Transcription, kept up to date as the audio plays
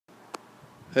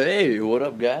Hey, what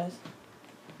up, guys?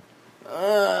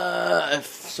 I've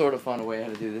sort of found a way how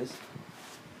to do this.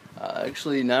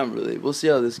 Actually, not really. We'll see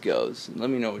how this goes. Let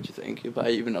me know what you think, if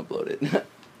I even upload it.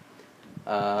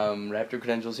 Raptor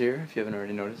credentials here, if you haven't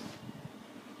already noticed.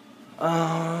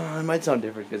 It might sound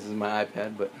different because this is my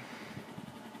iPad, but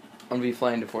I'm going to be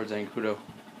flying to Fort Zancudo.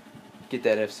 Get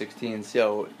that F-16 and see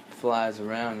how it flies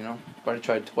around, you know? I've already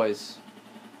tried twice,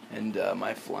 and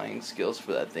my flying skills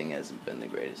for that thing hasn't been the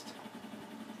greatest.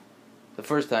 The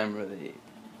first time, really,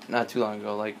 not too long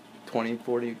ago, like 20,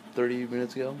 40, 30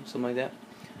 minutes ago, something like that.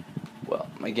 Well,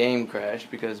 my game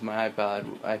crashed because my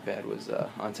iPad was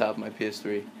on top of my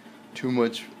PS3. Too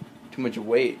much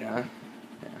weight, huh?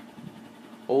 Yeah.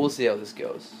 Well, we'll see how this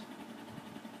goes.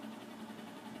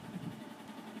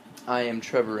 I am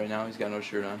Trevor right now. He's got no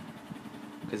shirt on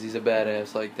because he's a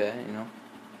badass like that, you know.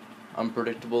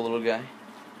 Unpredictable little guy.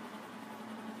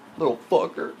 Little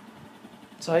fucker.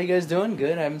 So how you guys doing?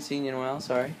 Good. I haven't seen you in a while.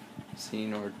 Sorry.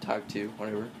 Seen or talked to,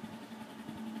 whatever.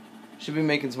 Should be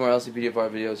making some more LCPDFR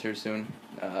videos here soon.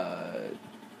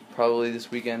 Probably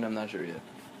this weekend. I'm not sure yet.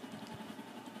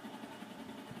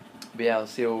 But yeah,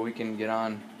 let's see what we can get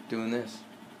on doing this.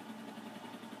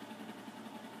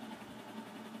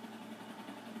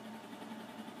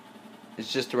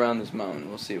 It's just around this mountain.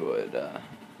 We'll see what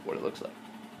it looks like.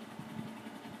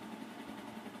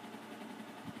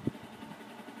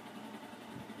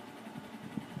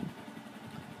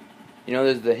 You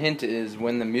know, the hint is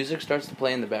when the music starts to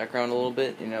play in the background a little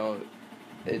bit, you know,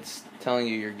 it's telling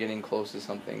you you're getting close to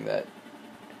something that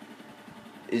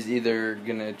is either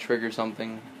gonna trigger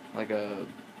something like I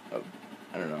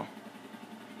don't know,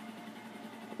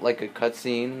 like a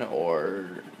cutscene,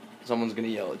 or someone's gonna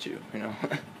yell at you, you know.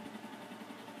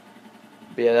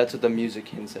 But yeah, that's what the music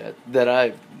hints at that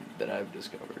I've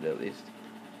discovered, at least.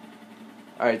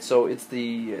 Alright, so it's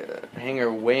the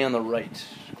hangar way on the right,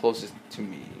 closest to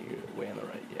me, way on the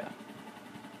right, yeah.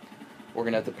 We're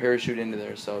going to have to parachute into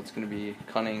there, so it's going to be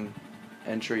cunning,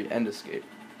 entry, and escape.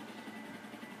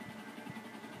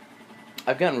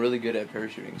 I've gotten really good at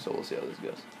parachuting, so we'll see how this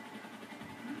goes.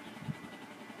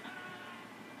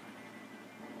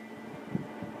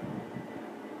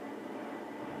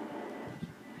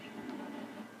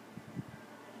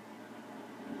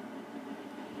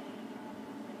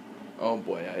 Oh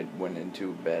boy, I went in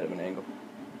too bad of an angle.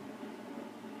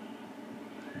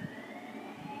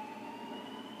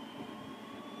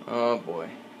 Oh boy.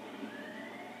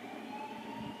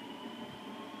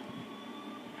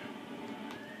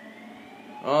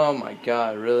 Oh my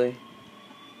god, really?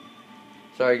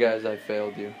 Sorry guys, I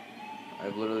failed you.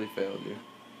 I've literally failed you.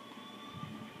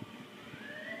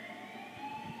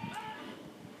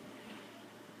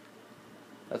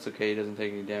 That's okay, he doesn't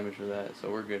take any damage for that,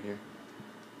 so we're good here.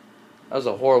 That was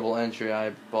a horrible entry, I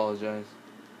apologize.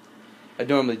 I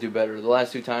normally do better. The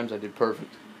last two times I did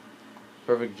perfect.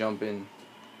 Perfect jump in.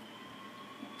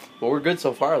 But we're good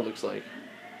so far, it looks like.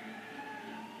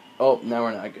 Oh, now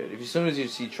we're not good. As soon as you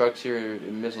see trucks here,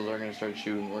 missiles are going to start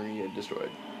shooting. We're going to get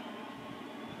destroyed.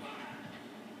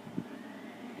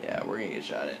 Yeah, we're going to get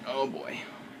shot at. Oh boy.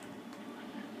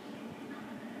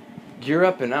 Gear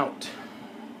up and out.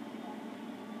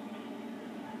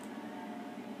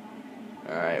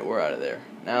 Alright, we're out of there.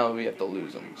 Now we have to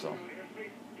lose them, so.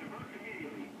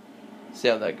 See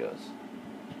how that goes.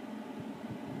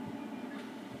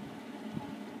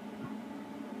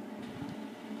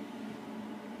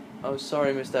 Oh,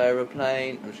 sorry, Mr.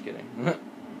 Aeroplane. I'm just kidding.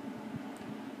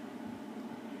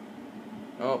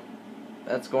 Oh,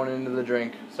 that's going into the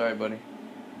drink. Sorry, buddy.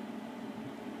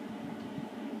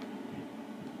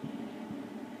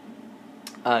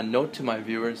 Note to my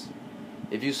viewers,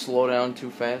 if you slow down too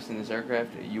fast in this aircraft,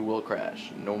 you will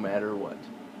crash, no matter what.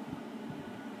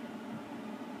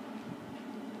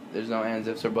 There's no ands,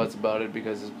 ifs, or buts about it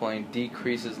because this plane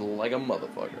decreases like a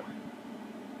motherfucker.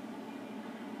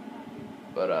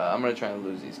 But I'm going to try and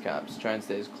lose these cops. Try and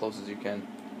stay as close as you can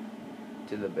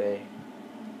to the bay.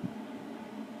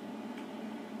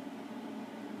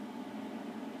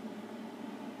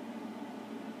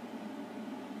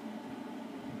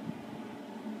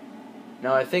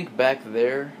 Now I think back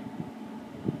there,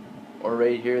 or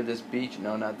right here, this beach,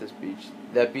 no, not this beach,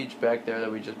 that beach back there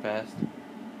that we just passed,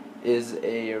 is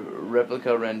a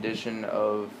replica rendition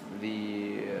of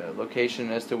the location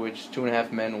as to which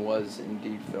 2.5 Men was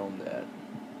indeed filmed at.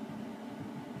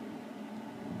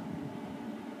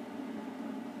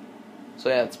 So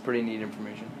yeah, it's pretty neat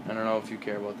information. I don't know if you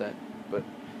care about that, but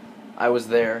I was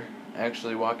there,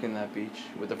 actually walking that beach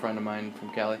with a friend of mine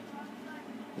from Cali.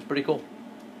 It's pretty cool.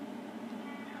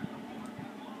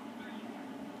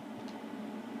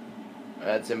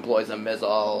 Let's employ some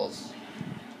missiles.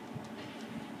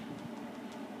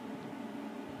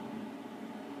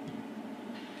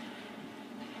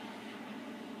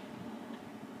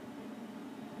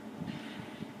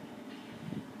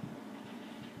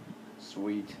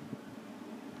 Sweet.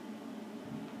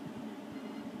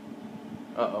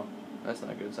 Uh-oh. That's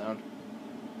not a good sound.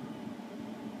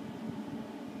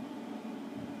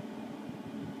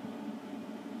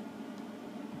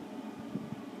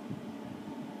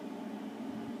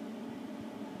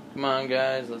 Come on,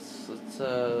 guys. Let's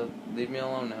leave me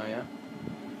alone now, yeah?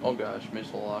 Oh gosh,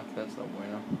 missile lock. That's no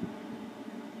bueno.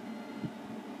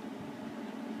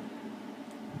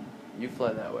 You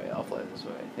fly that way. I'll fly this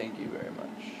way. Thank you very much.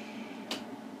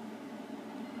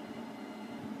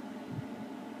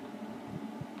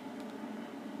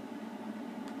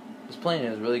 This plane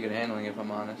has really good handling, if I'm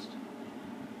honest.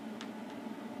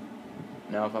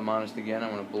 Now, if I'm honest again,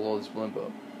 I'm gonna blow this blimp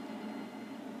up.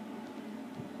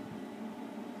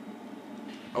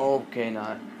 Okay,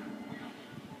 not.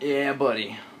 Yeah,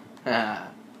 buddy.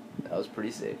 That was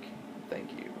pretty sick.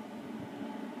 Thank you.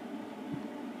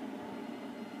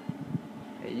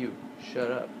 Hey, you.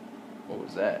 Shut up. What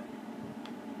was that?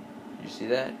 Did you see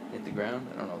that? Hit the ground?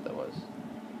 I don't know what that was.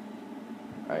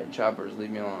 Alright, choppers, leave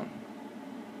me alone.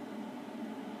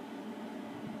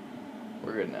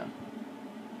 We're good now.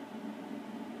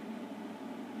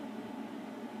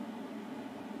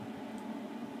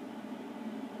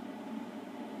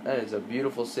 That is a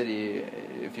beautiful city.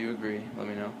 If you agree, let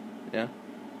me know. Yeah?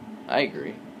 I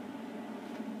agree.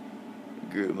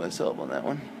 Agree with myself on that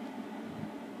one.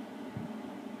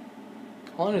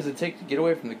 How long does it take to get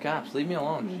away from the cops? Leave me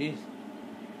alone, jeez.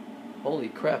 Holy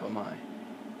crap, am I?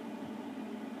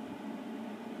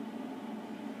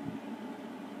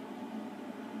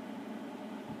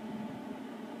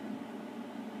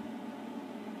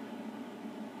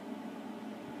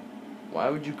 Why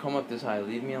would you come up this high?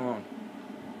 Leave me alone.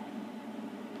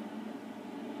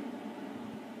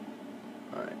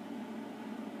 Alright.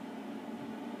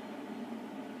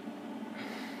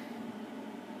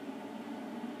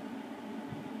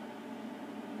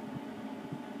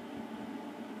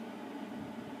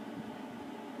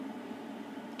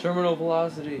 Terminal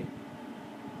velocity.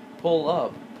 Pull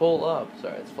up. Pull up.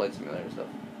 Sorry, it's flight simulator stuff.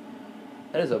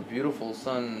 That is a beautiful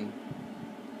sunset.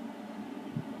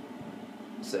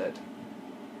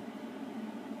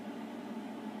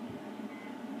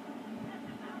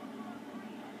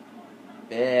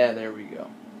 Yeah, there we go.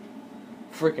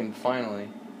 Frickin' finally.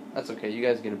 That's okay, you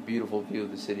guys get a beautiful view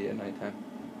of the city at nighttime.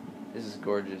 This is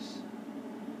gorgeous.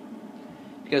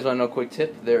 If you guys want to know a quick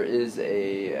tip, there is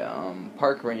a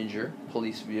park ranger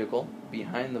police vehicle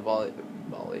behind the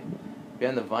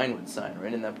behind the Vinewood sign,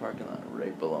 right in that parking lot,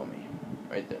 right below me.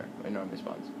 Right there, where it normally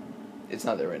spawns. It's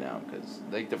not there right now, because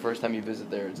like the first time you visit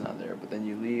there, it's not there. But then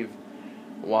you leave,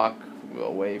 walk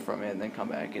away from it, and then come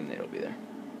back, and it'll be there.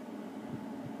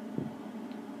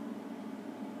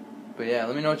 But yeah,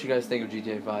 let me know what you guys think of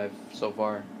GTA 5 so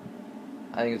far.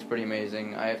 I think it's pretty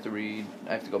amazing. I have to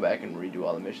go back and redo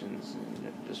all the missions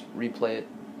and just replay it,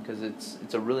 because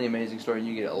it's a really amazing story, and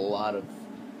you get a lot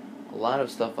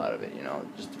of stuff out of it. You know,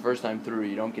 just the first time through,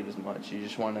 you don't get as much. You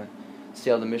just want to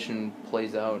see how the mission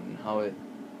plays out and how it,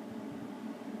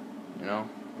 you know,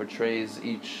 portrays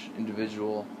each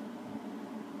individual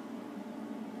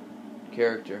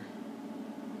character,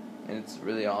 and it's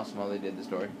really awesome how they did the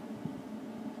story.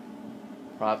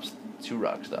 Props to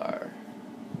Rockstar.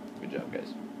 Good job,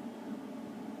 guys.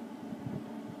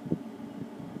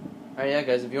 Alright, yeah,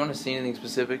 guys, if you want to see anything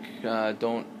specific,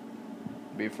 don't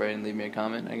be afraid and leave me a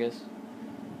comment, I guess.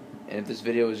 And if this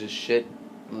video is just shit,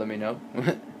 let me know.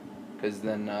 Because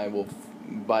then I will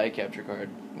buy a capture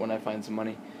card when I find some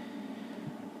money.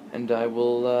 And I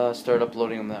will start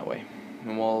uploading them that way.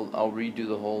 And I'll redo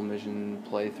the whole mission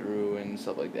playthrough and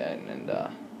stuff like that. And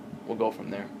we'll go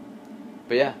from there.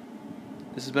 But yeah.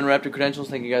 This has been Raptor Credentials.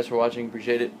 Thank you guys for watching.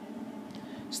 Appreciate it.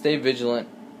 Stay vigilant.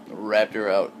 Raptor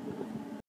out.